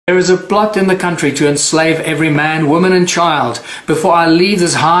There is a plot in the country to enslave every man, woman and child. Before I leave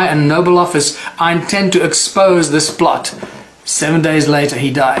this high and noble office, I intend to expose this plot. 7 days later,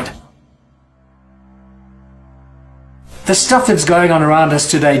 he died. The stuff that's going on around us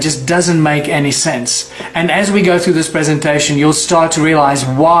today just doesn't make any sense. And as we go through this presentation, you'll start to realize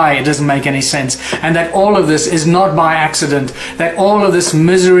why it doesn't make any sense. And that all of this is not by accident. That all of this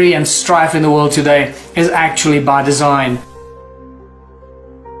misery and strife in the world today is actually by design.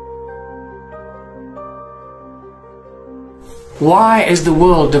 Why is the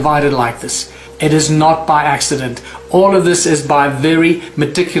world divided like this? It is not by accident. All of this is by very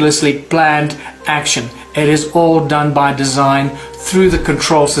meticulously planned action. It is all done by design through the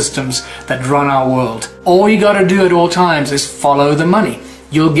control systems that run our world. All you got to do at all times is follow the money.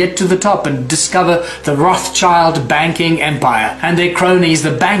 You'll get to the top and discover the Rothschild banking empire and their cronies,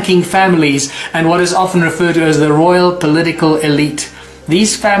 the banking families, and what is often referred to as the royal political elite.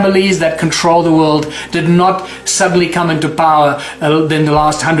 These families that control the world did not suddenly come into power in the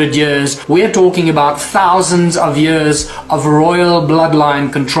last 100 years. We are talking about thousands of years of royal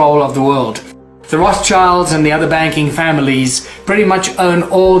bloodline control of the world. The Rothschilds and the other banking families pretty much own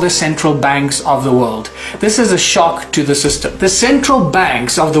all the central banks of the world. This is a shock to the system. The central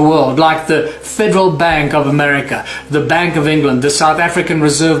banks of the world, like the Federal Bank of America, the Bank of England, the South African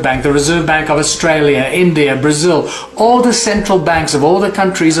Reserve Bank, the Reserve Bank of Australia, India, Brazil, all the central banks of all the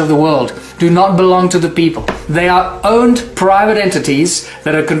countries of the world do not belong to the people. They are owned private entities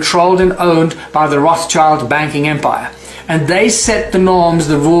that are controlled and owned by the Rothschild banking empire. And they set the norms,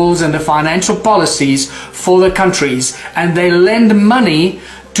 the rules and the financial policies for the countries, and they lend money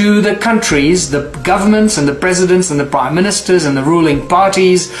to the countries, the governments and the presidents and the prime ministers and the ruling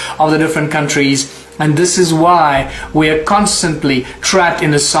parties of the different countries. And this is why we are constantly trapped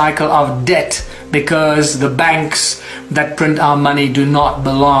in a cycle of debt, because the banks that print our money do not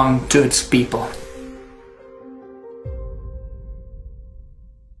belong to its people.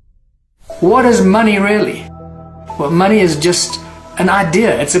 What is money really? Well, money is just an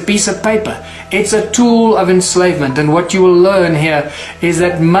idea. It's a piece of paper. It's a tool of enslavement. And what you will learn here is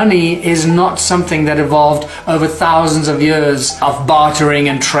that money is not something that evolved over thousands of years of bartering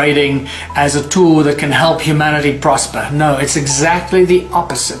and trading as a tool that can help humanity prosper. No, it's exactly the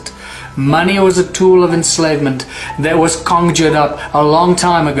opposite. Money was a tool of enslavement that was conjured up a long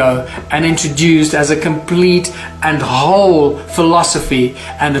time ago and introduced as a complete and whole philosophy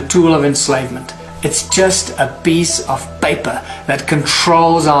and a tool of enslavement. It's just a piece of paper that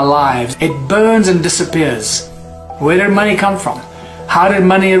controls our lives. It burns and disappears. Where did money come from? How did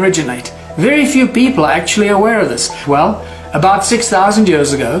money originate? Very few people are actually aware of this. Well, about 6,000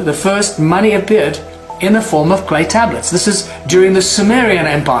 years ago, the first money appeared in the form of clay tablets. This is during the Sumerian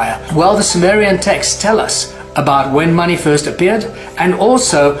Empire. Well, the Sumerian texts tell us about when money first appeared and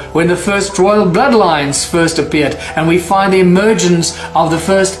also when the first royal bloodlines first appeared, and we find the emergence of the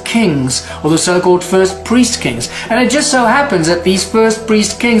first kings, or the so-called first priest kings. And it just so happens that these first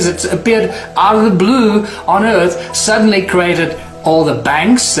priest kings that appeared out of the blue on earth suddenly created all the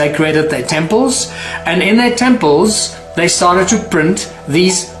banks, they created their temples, and in their temples they started to print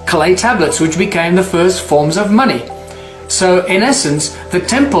these clay tablets, which became the first forms of money. So in essence, the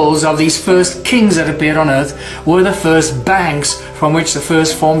temples of these first kings that appeared on earth were the first banks from which the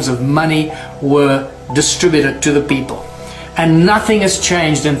first forms of money were distributed to the people. And nothing has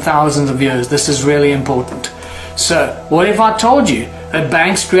changed in thousands of years. This is really important. So what if I told you that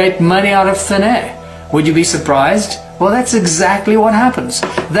banks create money out of thin air? Would you be surprised? Well, that's exactly what happens.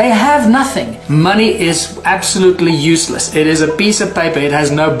 They have nothing. Money is absolutely useless. It is a piece of paper. It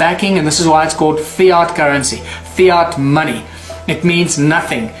has no backing, and this is why it's called fiat currency, fiat money. It means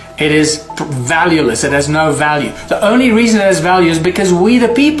nothing. It is valueless. It has no value. The only reason it has value is because we,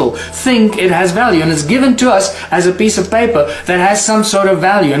 the people, think it has value, and it's given to us as a piece of paper that has some sort of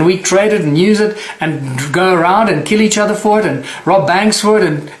value, and we trade it and use it and go around and kill each other for it and rob banks for it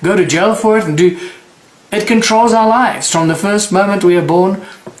and go to jail for it and do... It controls our lives from the first moment we are born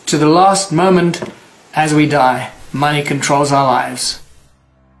to the last moment as we die. Money controls our lives.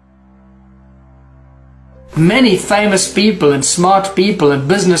 Many famous people and smart people and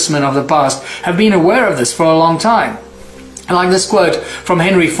businessmen of the past have been aware of this for a long time. Like this quote from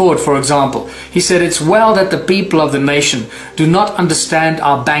Henry Ford, for example. He said, "It's well that the people of the nation do not understand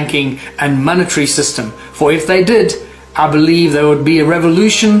our banking and monetary system, for if they did, I believe there would be a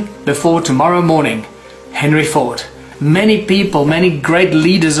revolution before tomorrow morning." Henry Ford. Many people, many great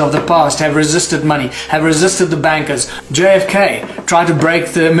leaders of the past have resisted money, have resisted the bankers. JFK tried to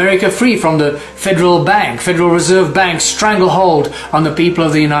break America free from the Federal Reserve Bank stranglehold on the people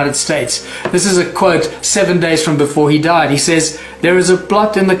of the United States. This is a quote 7 days from before he died. He says, "There is a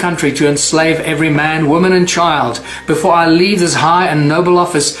plot in the country to enslave every man, woman and child. Before I leave this high and noble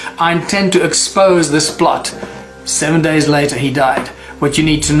office, I intend to expose this plot." 7 days later he died. What you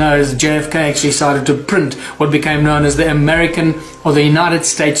need to know is JFK actually started to print what became known as the American or the United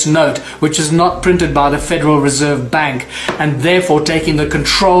States note, which is not printed by the Federal Reserve Bank, and therefore taking the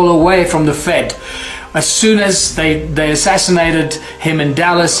control away from the Fed. As soon as they assassinated him in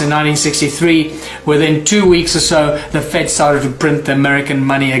Dallas in 1963, within 2 weeks or so, the Fed started to print the American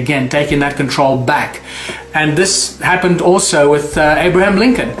money again, taking that control back. And this happened also with Abraham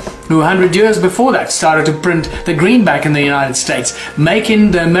Lincoln, who 100 years before that started to print the greenback in the United States,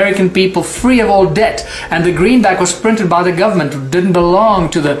 making the American people free of all debt. And the greenback was printed by the government. It didn't belong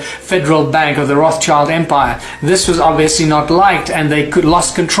to the Federal Bank or the Rothschild Empire. This was obviously not liked, and they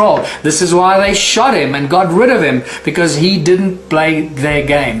lost control. This is why they shot him and got rid of him, because he didn't play their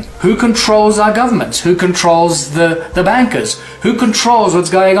game. Who controls our governments? Who controls the bankers? Who controls what's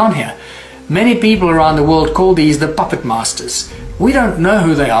going on here? Many people around the world call these the puppet masters. We don't know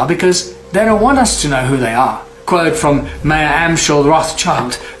who they are because they don't want us to know who they are. Quote from Mayer Amschel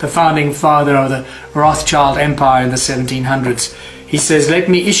Rothschild, the founding father of the Rothschild Empire in the 1700s. He says, "Let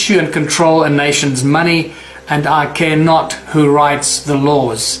me issue and control a nation's money, and I care not who writes the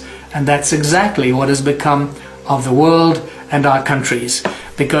laws." And that's exactly what has become of the world and our countries.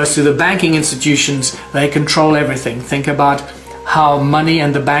 Because through the banking institutions, they control everything. Think about how money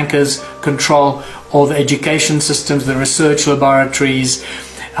and the bankers control all the education systems, the research laboratories,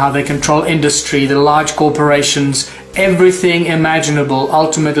 how they control industry, the large corporations. Everything imaginable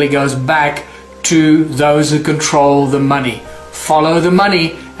ultimately goes back to those who control the money. Follow the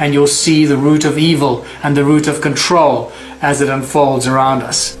money and you'll see the root of evil and the root of control as it unfolds around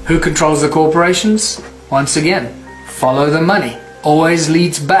us. Who controls the corporations? Once again, follow the money. Always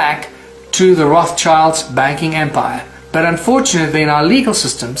leads back to the Rothschilds' banking empire. But unfortunately in our legal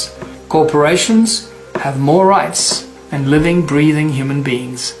systems, corporations have more rights than living, breathing human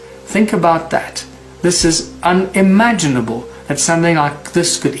beings. Think about that. This is unimaginable that something like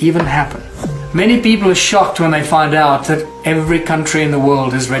this could even happen. Many people are shocked when they find out that every country in the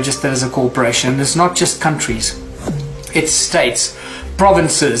world is registered as a corporation. It's not just countries. It's states,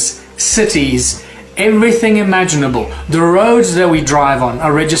 provinces, cities, everything imaginable. The roads that we drive on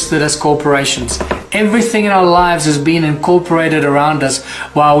are registered as corporations. Everything in our lives has been incorporated around us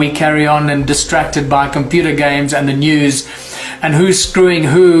while we carry on and distracted by computer games and the news and who's screwing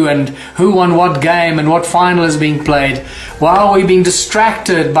who and who won what game and what final is being played. While we're being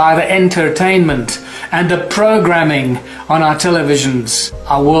distracted by the entertainment and the programming on our televisions,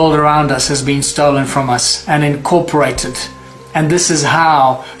 our world around us has been stolen from us and incorporated. And this is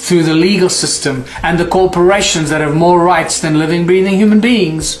how, through the legal system and the corporations that have more rights than living, breathing human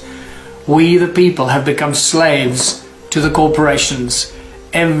beings, we the people have become slaves to the corporations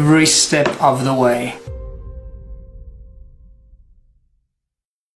every step of the way.